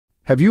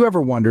Have you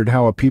ever wondered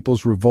how a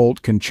people's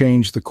revolt can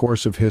change the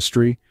course of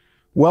history?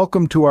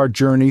 Welcome to our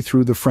journey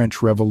through the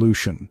French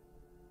Revolution.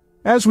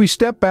 As we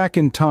step back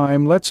in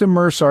time, let's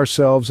immerse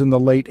ourselves in the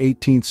late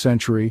 18th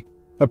century,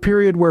 a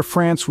period where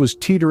France was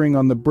teetering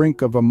on the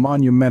brink of a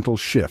monumental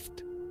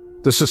shift.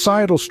 The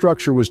societal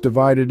structure was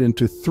divided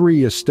into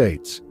three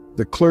estates: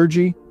 the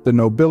clergy, the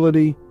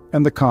nobility,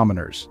 and the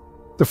commoners.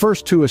 The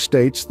first two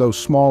estates, though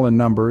small in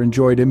number,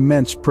 enjoyed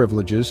immense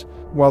privileges,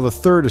 while the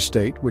third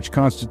estate, which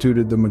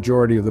constituted the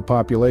majority of the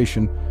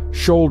population,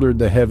 shouldered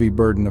the heavy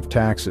burden of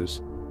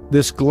taxes.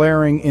 This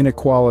glaring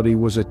inequality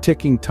was a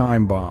ticking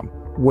time bomb,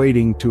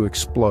 waiting to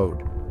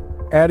explode.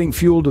 Adding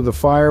fuel to the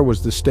fire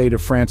was the state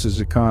of France's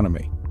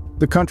economy.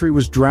 The country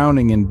was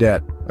drowning in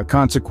debt, a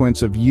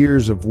consequence of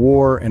years of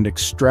war and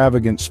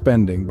extravagant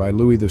spending by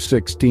Louis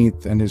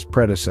XVI and his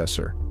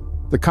predecessor.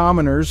 The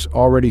commoners,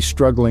 already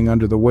struggling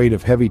under the weight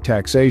of heavy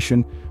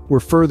taxation,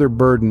 were further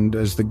burdened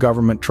as the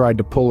government tried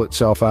to pull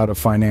itself out of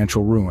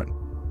financial ruin.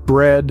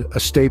 Bread, a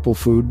staple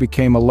food,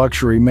 became a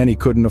luxury many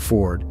couldn't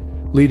afford,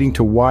 leading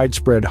to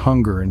widespread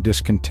hunger and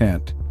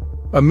discontent.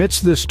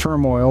 Amidst this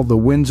turmoil, the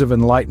winds of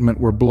enlightenment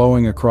were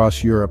blowing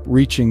across Europe,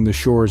 reaching the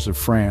shores of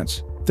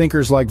France.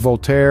 Thinkers like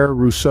Voltaire,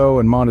 Rousseau,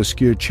 and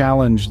Montesquieu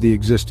challenged the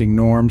existing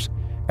norms,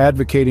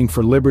 advocating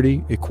for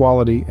liberty,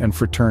 equality, and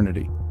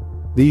fraternity.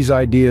 These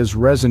ideas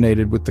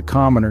resonated with the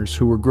commoners,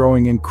 who were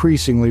growing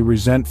increasingly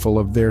resentful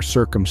of their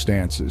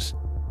circumstances.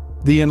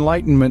 The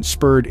Enlightenment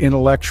spurred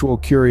intellectual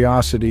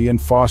curiosity and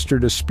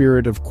fostered a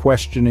spirit of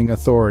questioning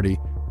authority,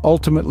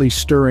 ultimately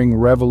stirring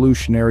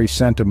revolutionary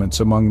sentiments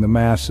among the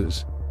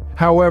masses.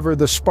 However,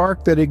 the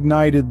spark that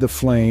ignited the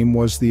flame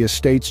was the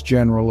Estates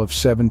General of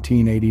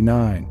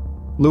 1789.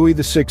 Louis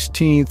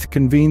XVI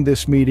convened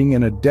this meeting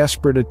in a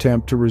desperate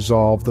attempt to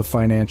resolve the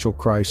financial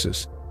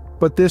crisis.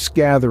 But this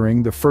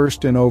gathering, the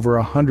first in over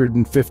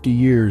 150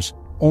 years,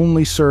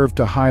 only served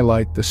to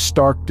highlight the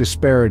stark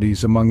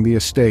disparities among the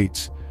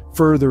estates,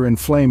 further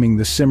inflaming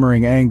the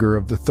simmering anger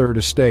of the Third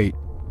Estate.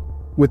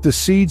 With the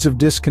seeds of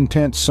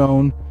discontent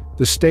sown,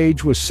 the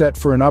stage was set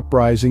for an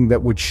uprising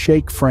that would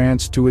shake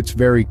France to its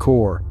very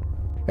core.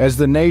 As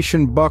the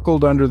nation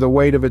buckled under the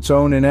weight of its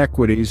own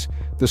inequities,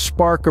 the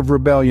spark of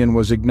rebellion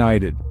was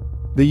ignited.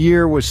 The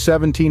year was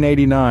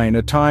 1789,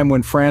 a time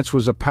when France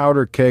was a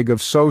powder keg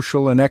of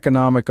social and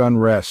economic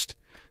unrest.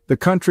 The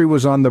country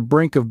was on the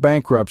brink of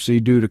bankruptcy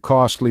due to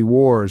costly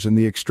wars and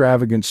the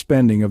extravagant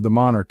spending of the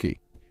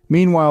monarchy.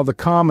 Meanwhile, the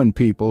common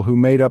people, who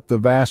made up the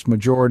vast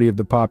majority of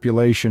the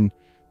population,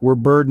 were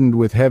burdened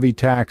with heavy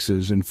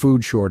taxes and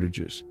food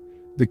shortages.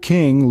 The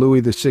king,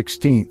 Louis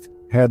XVI,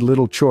 had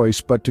little choice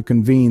but to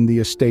convene the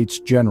Estates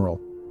General,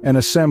 an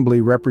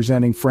assembly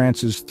representing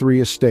France's three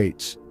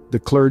estates: the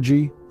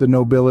clergy, the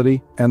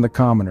nobility, and the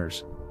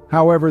commoners.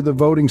 However, the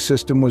voting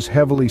system was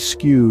heavily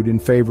skewed in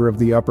favor of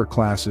the upper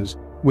classes,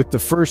 with the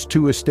first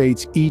two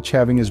estates each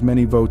having as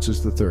many votes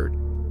as the third.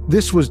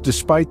 This was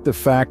despite the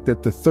fact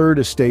that the Third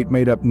Estate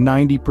made up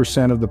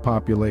 90% of the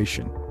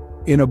population.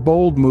 In a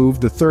bold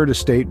move, the Third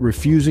Estate,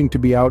 refusing to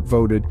be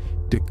outvoted,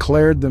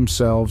 declared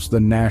themselves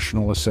the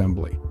National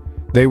Assembly.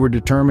 They were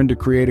determined to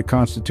create a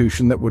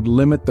constitution that would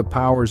limit the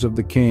powers of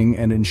the king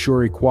and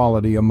ensure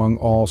equality among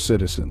all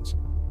citizens.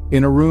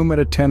 In a room at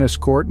a tennis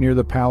court near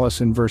the palace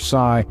in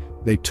Versailles,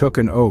 they took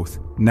an oath,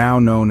 now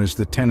known as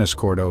the Tennis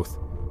Court Oath,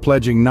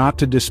 pledging not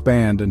to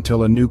disband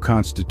until a new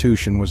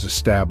constitution was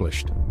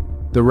established.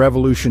 The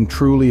revolution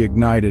truly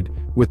ignited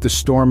with the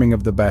storming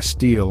of the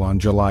Bastille on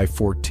July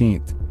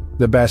 14th.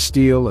 The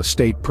Bastille, a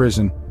state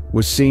prison,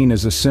 was seen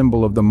as a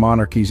symbol of the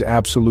monarchy's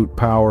absolute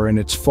power, and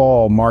its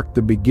fall marked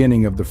the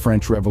beginning of the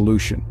French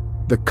Revolution.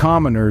 The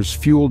commoners,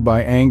 fueled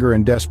by anger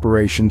and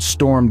desperation,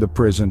 stormed the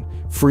prison,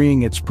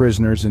 freeing its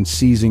prisoners and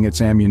seizing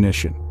its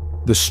ammunition.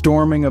 The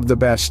storming of the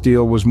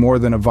Bastille was more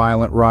than a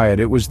violent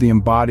riot. It was the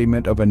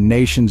embodiment of a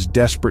nation's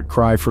desperate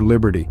cry for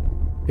liberty.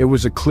 It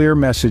was a clear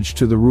message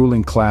to the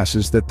ruling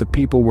classes that the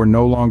people were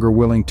no longer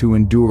willing to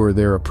endure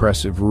their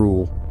oppressive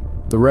rule.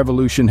 The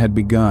revolution had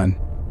begun,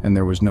 and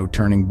there was no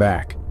turning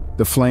back.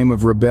 The flame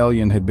of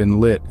rebellion had been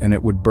lit, and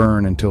it would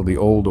burn until the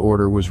old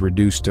order was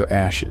reduced to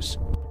ashes.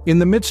 In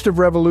the midst of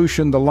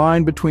revolution, the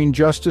line between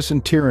justice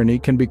and tyranny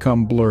can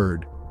become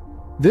blurred.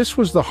 This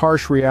was the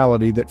harsh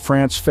reality that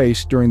France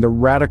faced during the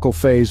radical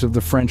phase of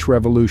the French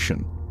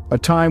Revolution, a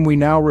time we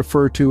now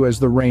refer to as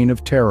the Reign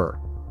of Terror.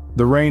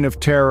 The Reign of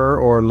Terror,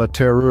 or La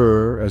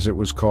Terreur as it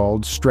was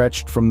called,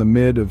 stretched from the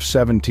mid of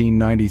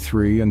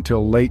 1793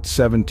 until late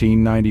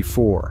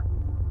 1794.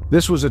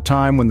 This was a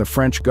time when the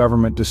French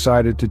government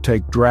decided to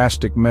take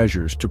drastic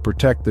measures to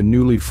protect the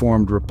newly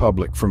formed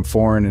republic from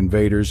foreign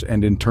invaders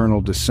and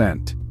internal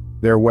dissent.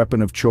 Their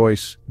weapon of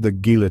choice, the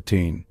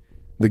guillotine.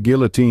 The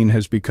guillotine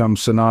has become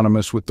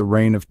synonymous with the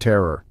Reign of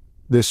Terror.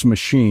 This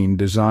machine,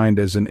 designed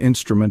as an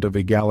instrument of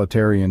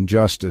egalitarian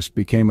justice,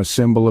 became a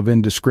symbol of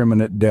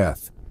indiscriminate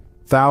death.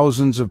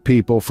 Thousands of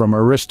people, from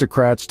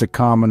aristocrats to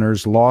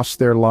commoners, lost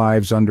their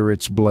lives under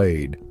its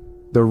blade.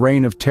 The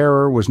Reign of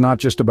Terror was not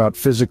just about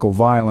physical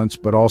violence,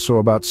 but also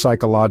about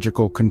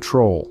psychological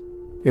control.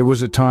 It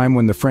was a time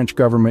when the French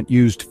government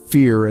used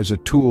fear as a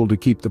tool to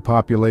keep the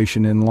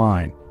population in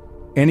line.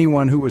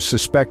 Anyone who was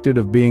suspected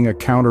of being a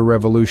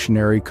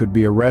counter-revolutionary could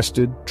be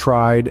arrested,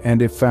 tried,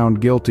 and if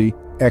found guilty,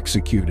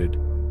 executed.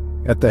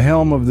 At the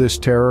helm of this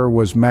terror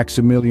was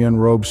Maximilien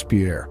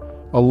Robespierre,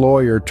 a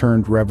lawyer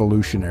turned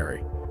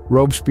revolutionary.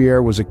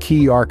 Robespierre was a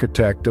key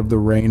architect of the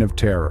Reign of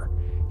Terror.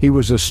 He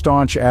was a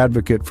staunch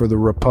advocate for the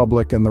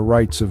Republic and the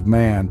rights of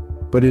man,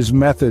 but his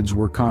methods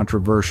were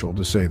controversial,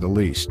 to say the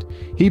least.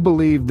 He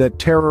believed that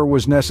terror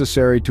was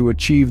necessary to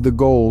achieve the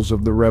goals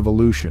of the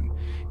revolution.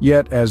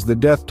 Yet, as the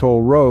death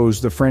toll rose,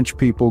 the French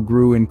people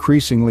grew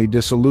increasingly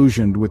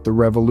disillusioned with the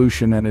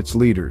revolution and its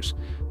leaders.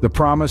 The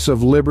promise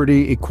of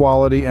liberty,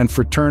 equality, and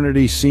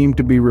fraternity seemed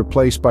to be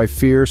replaced by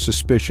fear,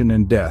 suspicion,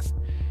 and death.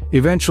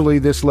 Eventually,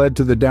 this led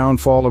to the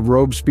downfall of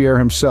Robespierre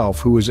himself,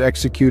 who was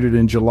executed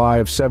in July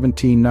of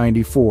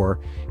 1794,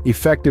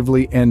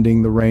 effectively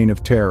ending the Reign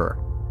of Terror.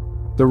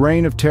 The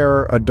Reign of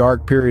Terror, a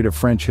dark period of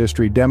French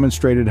history,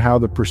 demonstrated how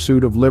the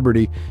pursuit of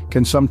liberty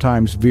can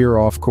sometimes veer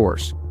off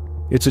course.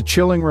 It's a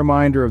chilling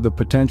reminder of the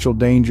potential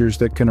dangers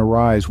that can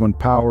arise when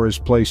power is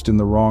placed in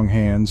the wrong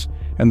hands,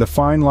 and the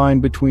fine line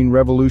between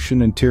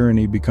revolution and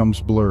tyranny becomes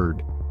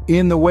blurred.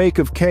 In the wake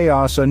of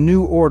chaos, a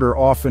new order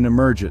often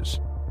emerges.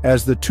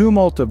 As the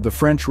tumult of the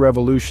French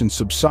Revolution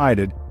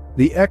subsided,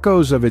 the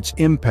echoes of its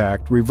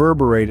impact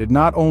reverberated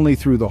not only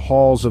through the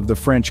halls of the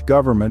French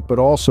government but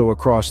also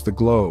across the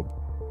globe.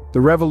 The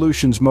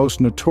revolution's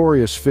most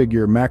notorious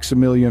figure,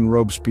 Maximilien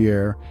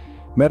Robespierre,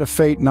 met a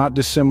fate not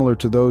dissimilar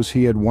to those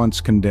he had once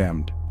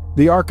condemned.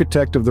 The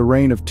architect of the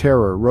Reign of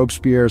Terror,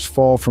 Robespierre's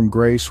fall from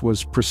grace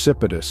was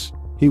precipitous.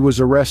 He was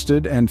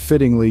arrested and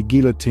fittingly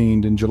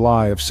guillotined in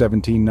July of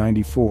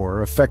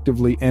 1794,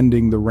 effectively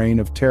ending the Reign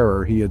of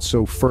Terror he had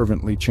so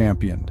fervently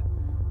championed.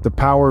 The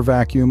power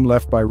vacuum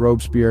left by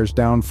Robespierre's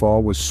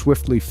downfall was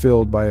swiftly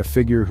filled by a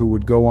figure who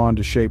would go on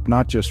to shape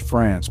not just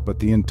France but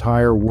the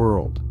entire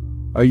world.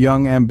 A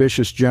young,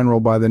 ambitious general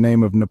by the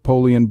name of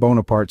Napoleon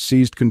Bonaparte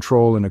seized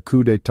control in a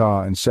coup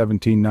d'état in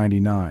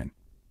 1799.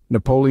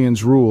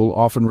 Napoleon's rule,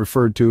 often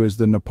referred to as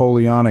the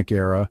Napoleonic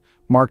era,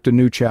 marked a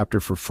new chapter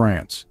for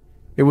France.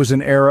 It was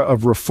an era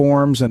of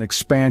reforms and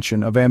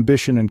expansion, of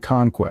ambition and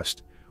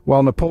conquest.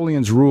 While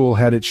Napoleon's rule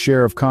had its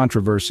share of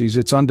controversies,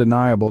 it's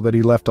undeniable that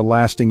he left a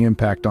lasting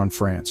impact on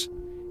France.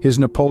 His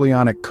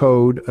Napoleonic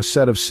Code, a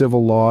set of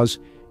civil laws,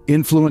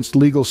 influenced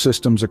legal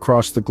systems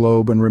across the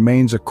globe and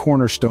remains a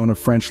cornerstone of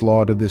French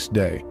law to this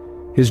day.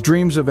 His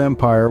dreams of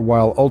empire,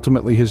 while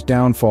ultimately his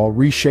downfall,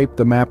 reshaped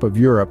the map of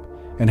Europe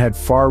and had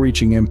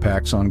far-reaching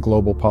impacts on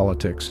global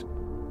politics.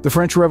 The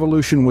French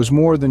Revolution was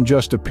more than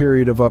just a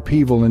period of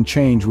upheaval and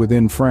change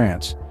within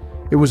France.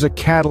 It was a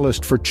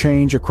catalyst for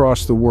change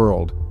across the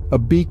world, a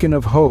beacon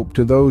of hope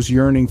to those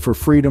yearning for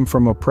freedom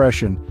from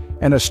oppression,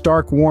 and a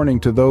stark warning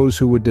to those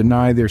who would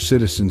deny their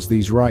citizens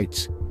these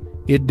rights.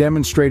 It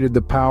demonstrated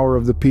the power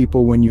of the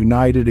people when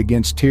united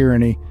against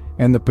tyranny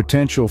and the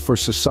potential for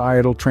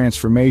societal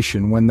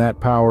transformation when that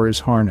power is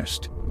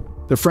harnessed.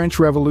 The French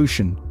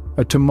Revolution,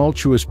 a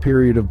tumultuous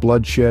period of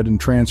bloodshed and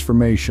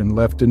transformation,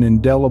 left an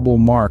indelible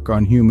mark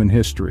on human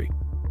history.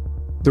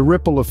 The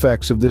ripple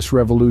effects of this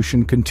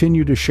revolution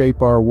continue to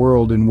shape our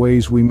world in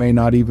ways we may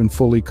not even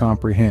fully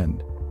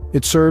comprehend.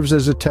 It serves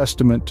as a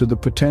testament to the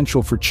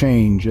potential for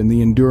change and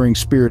the enduring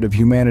spirit of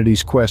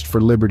humanity's quest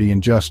for liberty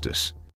and justice.